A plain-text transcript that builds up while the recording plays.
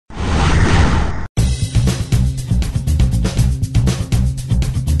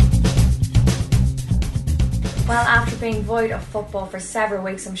after being void of football for several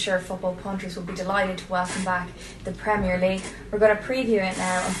weeks, I'm sure football punters will be delighted to welcome back the Premier League. We're going to preview it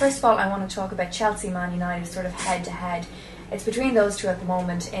now, and first of all I want to talk about Chelsea Man United, sort of head to head. It's between those two at the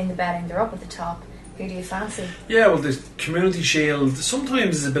moment in the betting. They're up at the top. Who do you fancy? Yeah, well, the Community Shield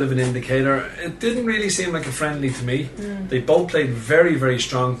sometimes is a bit of an indicator. It didn't really seem like a friendly to me. They both played very, very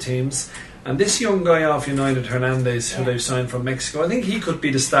strong teams. And this young guy off United, Hernandez, who they've signed from Mexico, I think he could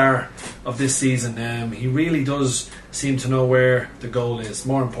be the star of this season. He really does seem to know where the goal is.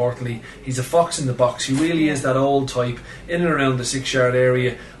 More importantly, he's a fox in the box. He really is that old type in and around the 6-yard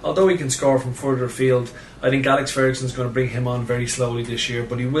area. Although he can score from further afield, I think Alex Ferguson's going to bring him on very slowly this year,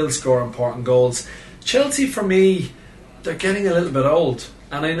 but he will score important goals. Chelsea, for me, they're getting a little bit old.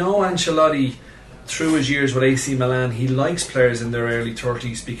 And I know Ancelotti, through his years with AC Milan, he likes players in their early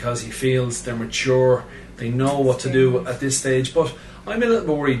 30s because he feels they're mature, they know what to do at this stage. But I'm a little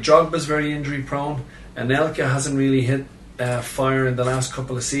bit worried. Drogba's very injury prone, and Elka hasn't really hit fire in the last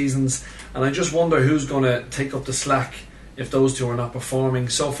couple of seasons, and I just wonder who's going to take up the slack if those two are not performing.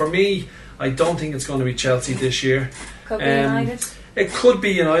 So for me, I don't think it's going to be Chelsea this year. Could be United. It could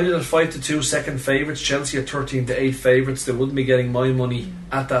be United at 5-2 second favourites, Chelsea at 13-8 favourites. They wouldn't be getting my money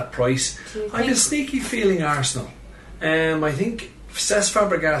at that price. I have a sneaky feeling Arsenal. I think Cesc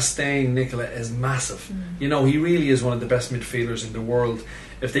Fabregas staying, Nicola, is massive. You know, he really is one of the best midfielders in the world.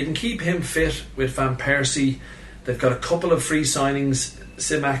 If they can keep him fit with Van Persie, they've got a couple of free signings.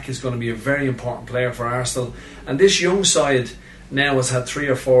 Simak is going to be a very important player for Arsenal. And this young side now has had 3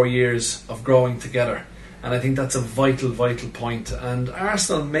 or 4 years of growing together. And I think that's a vital point. And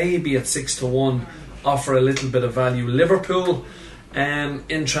Arsenal maybe at 6-1 offer a little bit of value. Liverpool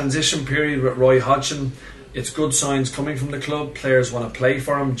in transition period with Roy Hodgson. It's good signs coming from the club. Players want to play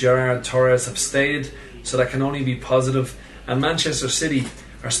for him. Gerrard, Torres have stayed, so that can only be positive. And Manchester City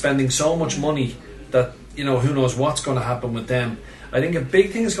are spending so much money that, you know, who knows what's going to happen with them. I think a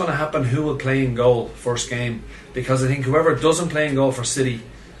big thing is going to happen who will play in goal first game, because I think whoever doesn't play in goal for City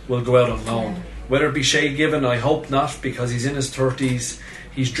will go out on loan. Whether it be Shay Given, I hope not, because he's in his 30s.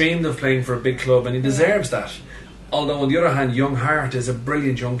 He's dreamed of playing for a big club and he deserves that. Although on the other hand, Young Hart is a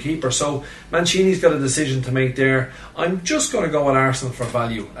brilliant young keeper. So Mancini's got a decision to make there. I'm just going to go with Arsenal for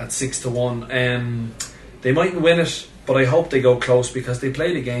value at 6-1. They mightn't win it, but I hope they go close because they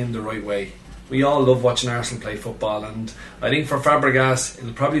play the game the right way. We all love watching Arsenal play football, and I think for Fabregas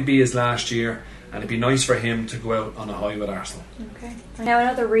it'll probably be his last year, and it'd be nice for him to go out on a high with Arsenal. Okay. Now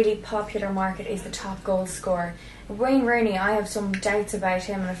another really popular market is the top goal scorer. Wayne Rooney, I have some doubts about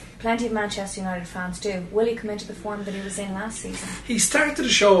him, and plenty of Manchester United fans do. Will he come into the form that he was in last season? He started to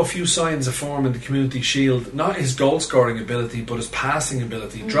show a few signs of form in the Community Shield. Not his goal scoring ability, but his passing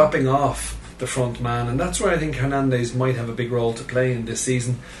ability, dropping off the front man, and that's where I think Hernandez might have a big role to play in this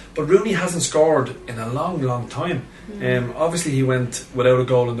season. But Rooney hasn't scored in a long time. Obviously he went without a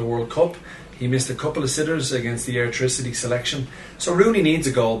goal in the World Cup. He missed a couple of sitters against the Airtricity selection. So Rooney needs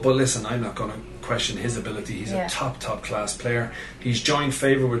a goal, but listen, I'm not going to question his ability. He's a top class player. He's joint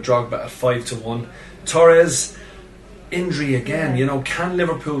favourite with Drogba at 5-1. Torres, injury again. You know, can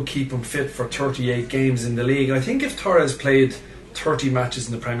Liverpool keep him fit for 38 games in the league? I think if Torres played 30 matches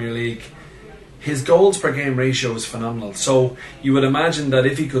in the Premier League, his goals per game ratio is phenomenal. So you would imagine that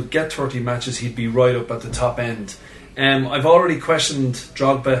if he could get 30 matches, he'd be right up at the top end. I've already questioned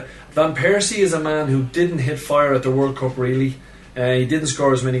Drogba. Van Persie is a man who didn't hit fire at the World Cup really. He didn't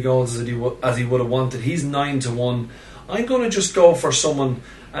score as many goals as he would have wanted. He's 9-1. I'm going to just go for someone,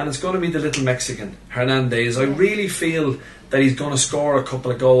 and it's going to be the little Mexican, Hernandez. I really feel that he's going to score a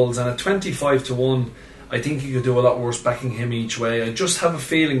couple of goals, and at 25-1, I think he could do a lot worse backing him each way. I just have a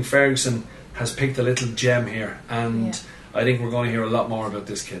feeling Ferguson has picked a little gem here, and I think we're going to hear a lot more about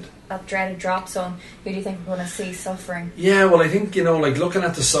this kid. That dreaded drop zone, who do you think we're going to see suffering? Yeah, well, I think, you know, like looking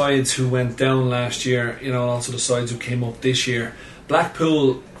at the sides who went down last year, you know, and also the sides who came up this year,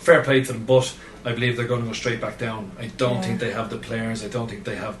 Blackpool, fair play to them, but I believe they're going to go straight back down. I don't think they have the players, I don't think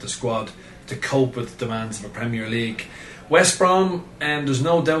they have the squad to cope with the demands of a Premier League. West Brom, there's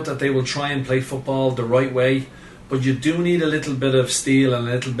no doubt that they will try and play football the right way, but you do need a little bit of steel and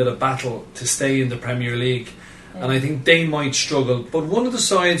a little bit of battle to stay in the Premier League. And I think they might struggle. But one of the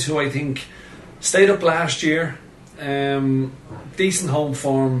sides who I think stayed up last year, decent home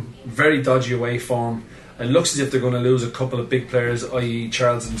form, very dodgy away form, it looks as if they're going to lose a couple of big players, i.e.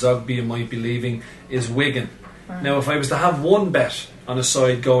 Charles and Zogby might be leaving, is Wigan. Now if I was to have one bet on a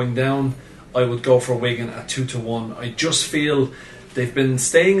side going down, I would go for Wigan at 2-1. I just feel they've been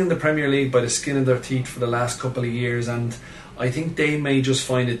staying in the Premier League by the skin of their teeth for the last couple of years, and I think they may just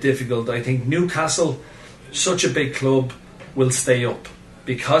find it difficult. I think Newcastle, such a big club, will stay up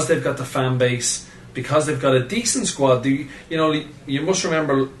because they've got the fan base because they've got a decent squad. You must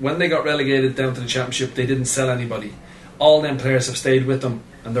remember when they got relegated down to the Championship, they didn't sell anybody. All them players have stayed with them,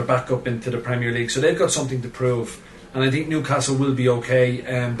 and they're back up into the Premier League, so they've got something to prove. And I think Newcastle will be okay,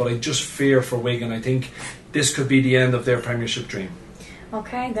 but I just fear for Wigan. I think this could be the end of their Premiership dream.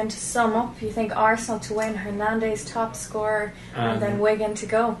 Okay, then to sum up, you think Arsenal to win, Hernandez top scorer, and then Wigan to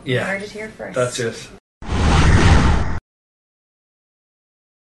go. Yeah, you heard it here first. That's it.